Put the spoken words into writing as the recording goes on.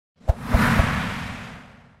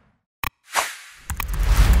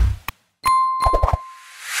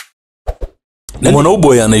Mwana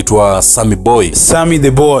uboy anaitwa Sammy boy. Sammy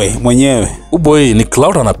the boy mwenyewe. Uboy ni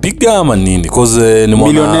cloud anapiga ama nini? Cause ni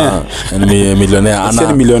mwana millionaire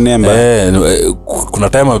ana millionaire.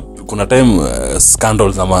 Kuna time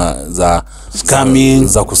scandals ama za scamming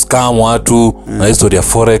za kuscam watu na history ya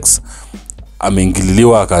forex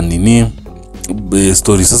ameingililiwa kanini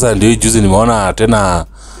story. Sasa ndio juzi nimeona tena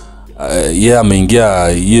yeye ameingia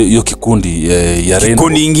hiyo kikundi ya Rainbow.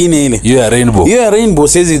 Kikundi nyingine ile. Hiyo ya Rainbow. Hiyo ya Rainbow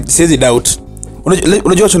says doubt.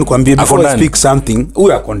 Unajua acha nikwambie before I speak something.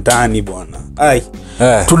 Huyu akontani bwana. Ai.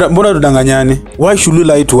 Mbona tudanganyane? Why should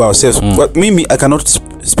we lie to ourselves? Mimi I cannot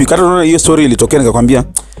speak. Hata unaona hiyo story ilitokea nikakwambia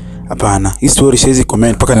hapana. Hii story says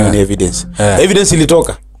comment paka nione evidence. Evidence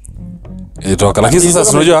ilitoka. Lakini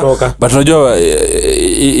sasa unajua but unajua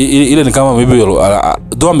ile ni kama maybe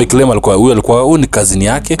though ameclaim alikuwa ni kazini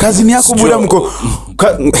yake. Kazini yako bora mko.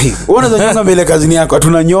 Unaweza nyonga mbele kazini yako.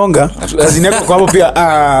 Tunanyonga. Kazini yako kwa hapo pia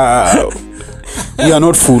you are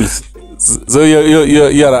not fools. So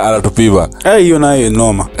you are anatupiva. Hiyo nayo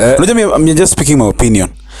noma. Unajua I'm just speaking my opinion.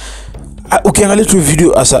 Ukiangalia tu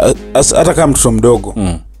video hata kama mtoto mdogo.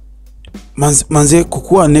 Manze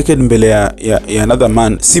kukua naked mbele ya another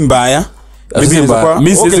man si mbaya.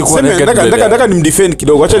 Mimi siwezi kuwa naked. Nataka nimdefend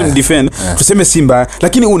kidogo. Acha nimdefend. Tuseme si mbaya,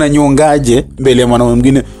 lakini unanyongaje mbele ya mwanaume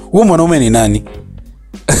mwingine? Huyo mwanaume ni nani?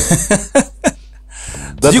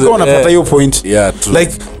 You go on a your point. Yeah,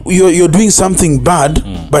 like you're doing something bad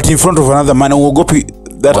but in front of another man who go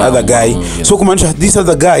that other guy. So kumaanisha this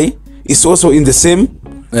other guy is also in the same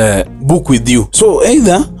book with you. So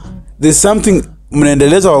either there's something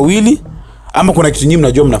mnaendeleza wawili ama kuna kitu nyinyi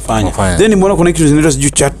mnajua mnafanya. Then nimeona kuna kitu zinaitwa siju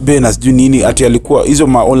chat ben as siju nini ati alikuwa hizo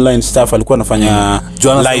ma online stuff alikuwa anafanya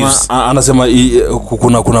lives. Anasema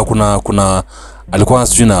kuna alikuwa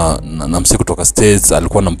sijui na msee kutoka States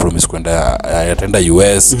alikuwa na promise kwenda ataenda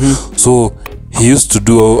US. So he used to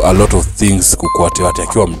do a lot of things kukwati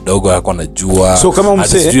akiwa mdogo alikuwa anajua. So kama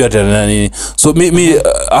msee sijui atana nini. So mimi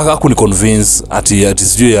hakuni convince ati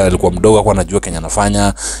sijui alikuwa mdogo alikuwa anajua Kenya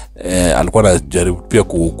anafanya. Alikuwa anajaribu pia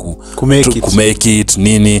ku make it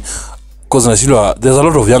nini. Cause nashindwa there's a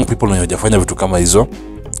lot of young people wanajafanya vitu kama hizo.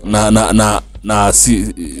 Na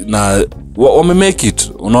wame make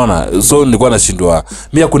it, unaona. So nilikuwa nashindwa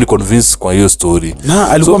mimi hakuni convince kwa hiyo story. Na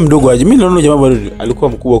alikuwa mdogo aje. Mimi naona jamaa bado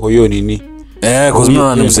alikuwa mkubwa kwa hiyo nini. Cause mimi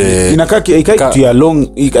naona mse inakaa kitu ya long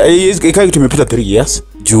ikai kitu imepita 3 years.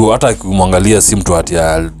 Juu hata kumwangalia si mtu ati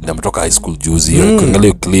ametoka high school juzi.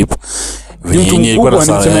 Kuangalia clip venye ilikuwa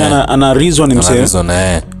sana ana reason mse.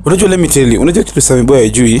 Unajua let me tell you, unajua kitu Sammy boy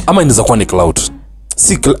ajui ama inaweza kuwa ni cloud.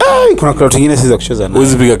 Kuna cloud nyingine siweza kucheza nayo.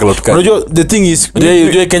 Uwezi piga cloud kali. Unajua the thing is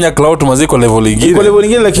unajua Kenya cloud maziko level nyingine. Iko level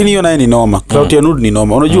nyingine lakini hiyo nayo ni noma. Cloud ya nude ni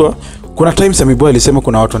noma. Unajua kuna time Sammy boy alisema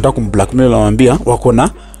kuna watu wanataka kumblackmail na waambia wako na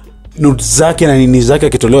nude zake na nini zake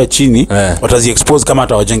akitolewa chini watazi expose kama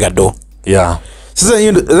atawajenga do. Sasa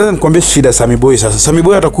hiyo ndio nikwambia shida Sammy boy. Sasa Sammy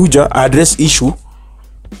boy atakuja address issue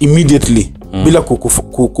immediately bila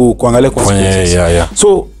kuangalia consequences.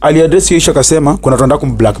 So aliaddress hiyo issue akasema kuna watu wanataka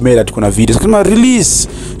kumblackmail ati kuna videos. Kama release.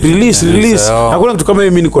 Hakuna kitu kama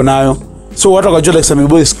mimi niko nayo. So watu wakajua like Sammy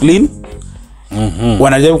boy is clean.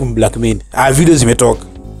 Wanajaribu kumblackmail. Videos zimetoka.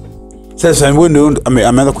 Sasa Sammy boy ndio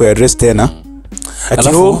ameanza kuaddress tena. Ati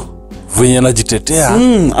venye anajitetea.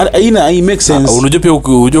 It makes sense. Unajua pia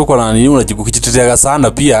unajua kwa nani unajikujitetea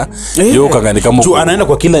sana pia. Yeye kangani kama anaenda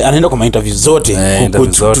kwa anaenda kwa interview zote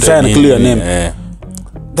to try and clear name.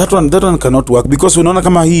 That one cannot work because unaona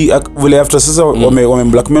kama hii vile after sasa wame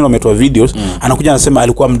blackmail wametoa videos anakuja anasema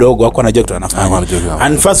alikuwa mdogo wako anajua kitu anafanya.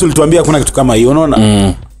 And first ulituambia hakuna kitu kama hiyo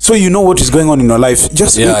unaona. So you know what is going on in your life.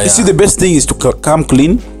 Just you see the best thing is to come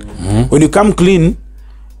clean. When you come clean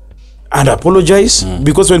and apologize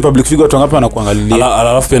because when public figure watu wanakuangalia.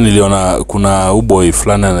 Alafu pia niliona kuna uboy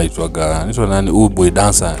fulani anaitwa nani uboy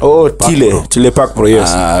dancer. Tileh Pacbro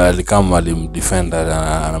yes. Alikama alimdefend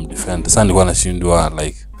anamdefend. Sasa nilikuwa nashindwa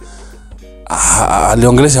like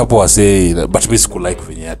aliongelesha hapo wase but mimi siku like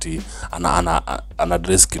venye ati ana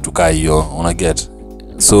address kitu kai hiyo una get.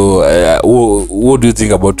 So what do you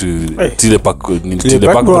think about Tileh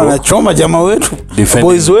Pacbro anachoma jamaa wetu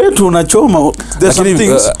boys wetu unachoma there's some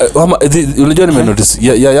things unajua nime notice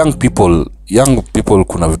young people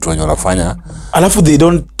kuna vitu wanafanya alafu they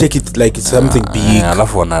don't take it like it's something big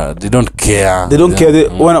alafu they don't care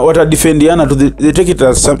what defendiana they take it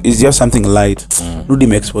as is just something light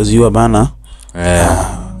Rudy expose you bana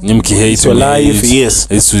nimki hate your life yes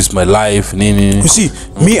this is my life nini you see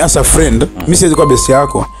me as a friend mimi siwezi kwa best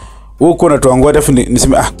yako wewe uko unatoangua hata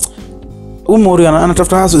niseme umori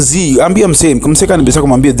anatafuta haso ambia mseka ni best yako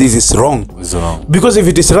mwambie this is wrong because if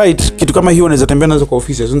it is right kitu kama hiyo unaweza tembea nazo kwa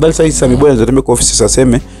office so ndalisa hii Sammy boy anaweza tembea kwa office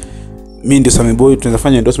aseme mimi ndio Sammy Boy tunaweza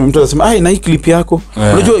fanya endorsement, mtu atasema na hii clip yako.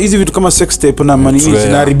 Unajua hizi vitu kama sex tape na manini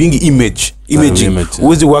zinaharibingi imaging.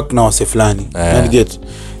 Uwezi work na wase fulani. And get.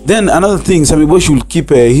 Then another thing, Sammy Boy should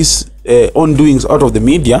keep his own doings out of the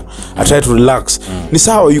media and try to relax. Ni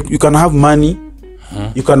sawa, you can have money,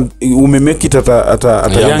 you can make it at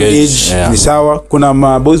a young age. Ni sawa, kuna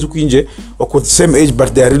maboys huku nje wako the same age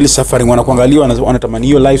but they are really suffering, wanakuangalia wanatamani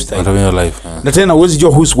hiyo lifestyle. Na tena uwezi jua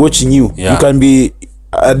who's watching you. You can be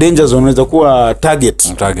a danger zone, unaweza kuwa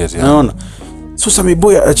target. Unaona? So Sammy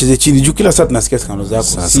Boy acheze chini juu kila saa tunasikia skandalo zako.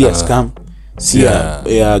 See scam. See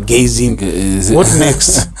gazing. What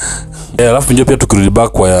next? Alafu ndio pia tukirudi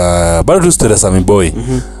back kwa bado tu story ya Sammy Boy.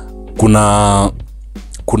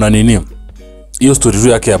 Kuna nini? Hiyo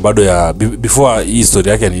story yake bado ya before hii story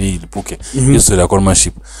yake nini ilipuke. Hiyo story ya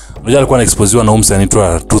conmanship. Unajua alikuwa anaexposewa na umse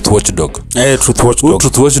anaitwa Truth Watchdog.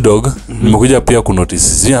 Truth Watchdog nimekuja pia ku notice.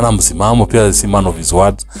 Si ana msimamo pia, si man of his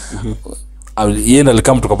words. Yeye ndiye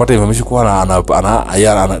alikam tukapata information kwa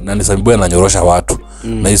ana Sammy Boy ananyorosha watu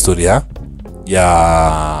na historia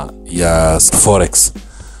ya forex.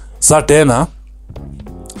 Sasa tena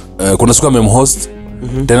kuna siku amemhost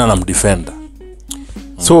tena na mdefender.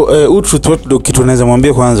 So Truth Watchdog kitu naweza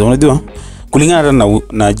mwambia kwanza, unajua kulingana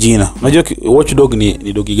na jina, unajua Watchdog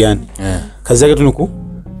ni dogi gani? Kazi yake tu ni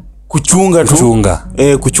kuchunga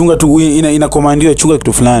tu, ina command chunga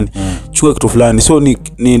kitu fulani. Chunga kitu fulani. So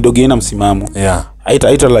ni dogi ina msimamo.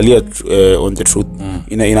 Haitalalia on the truth.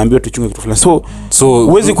 Inaambiwa tuchunge kitu fulani. So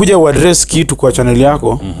uwezi kuja uaddress kitu kwa channel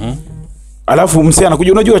yako. Alafu msee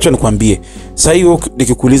anakuja, unajua acha nikwambie. Sasa hiyo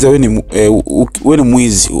nikikuuliza wewe ni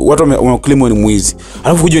mwizi. Watu wameclaim wewe ni mwizi.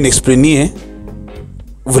 Alafu kuja ni-explainie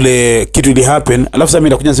vile kitu ili happen. Alafu sasa mimi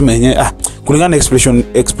nakuja nasema yenyewe kulingana na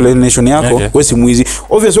explanation yako wewe si mwizi.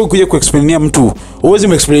 Obviously kuja ku-explainia mtu, uwezi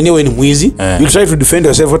mu-explainia wewe ni mwizi. You try to defend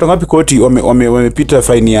yourself. Hata ngapi koti wamepita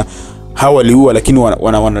fine ya hawaliua lakini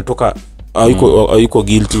wanatoka yuko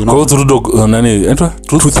guilty, you know.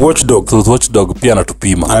 Truth Watchdog pia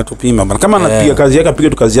anatupima bana. Kama anapiga kazi yake, apige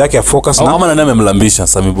tu kazi yake ya focus na kama nani amemlambisha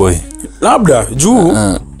Sammy Boy. Labda juu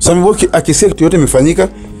Sammy Boy akisikia kitu yote imefanyika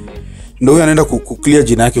ndio yeye anaenda ku clear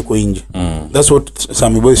jina yake kwa nje. That's what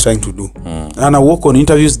Sammy Boy is trying to do. And I work on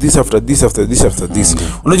interviews this after this.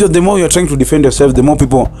 Unajua the more you are trying to defend yourself, the more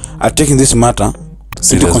people are taking this matter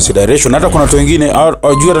into consideration. Hata kuna watu wengine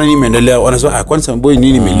hawajui nini imeendelea, wanasema kwani Sammy Boy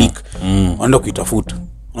nini imeleak, wanaenda kuitafuta.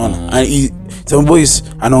 Unaona? Sammy Boy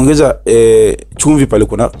anaongeza chumvi pale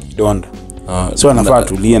kuna donda. So anafaa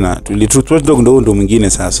tulie na Truth Watchdog ndio mwingine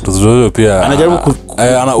sasa. Truth Watchdog pia anajaribu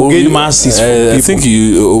gain masses. I think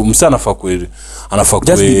msana anafaa kweli.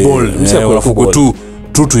 Just be bold. Msana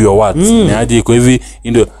true to your words. Ni aje iko hivi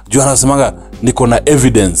ndio juu anasemanga niko na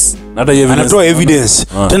evidence. Hata evidence. Anatoa evidence.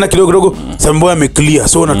 Tena kidogo Sammy Boy ameclear.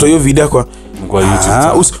 So unatoa hiyo video kwa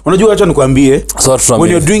YouTube. Unajua acha nikwambie,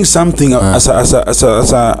 when you're doing something as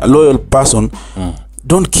a loyal person,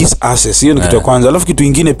 don't kiss asses. Hiyo ni kitu kwanza. Alafu kitu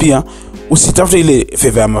kingine pia usitafute ile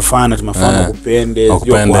favor ya mafana kupende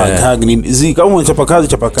kwa nini kama unachapa kazi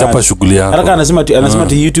chapa shughuli yako. Haraka anasema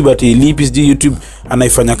YouTube lipi YouTube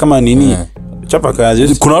anaifanya kama nini chapa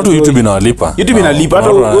kazi. Kuna watu YouTube inawalipa.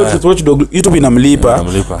 Hata Watchdog YouTube inamlipa.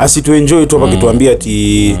 Asitu enjoy tu hapa kituambia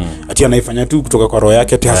ati anaifanya tu kutoka kwa roho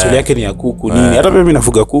yake, ati hasili yake ni ya kuku nini. Hata mimi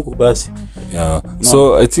nafuga kuku basi.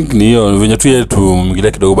 So I think ni hiyo venye tu yetu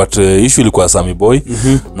mwingine kidogo, but issue ilikuwa Sammy Boy.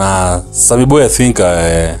 Na Sammy Boy I think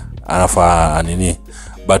anafaa nini,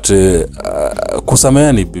 but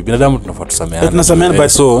kusameheana ni binadamu, tunafaa tusameheane. But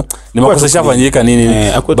so ni makosa shafanyika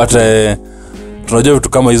nini, but tunajua vitu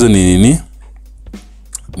kama hizo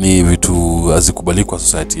ni vitu hazikubali kwa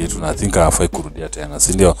society yetu, na I think hafai kurudia tena,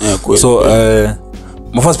 si ndio? So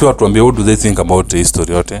mafasi pia tuambie what do they think about the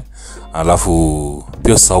story yote, alafu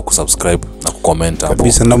pia usahau kusubscribe na kucomment hapo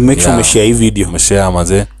kabisa, na make sure umeshare hii video, umeshare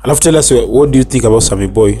mazee. Alafu tell us what do you think about Sammy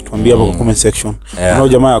Boy, tuambie hapo kwa comment section. Na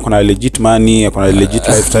jamaa akona legit money, akona legit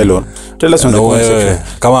lifestyle, tell us on the comment section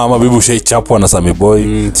kama ama bibi ushaichapwa na Sammy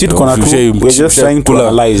Boy. Si tuko na we're just trying to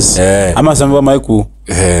analyze ama Sammy Boy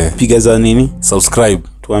piga za nini, subscribe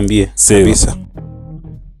tuambie kabisa.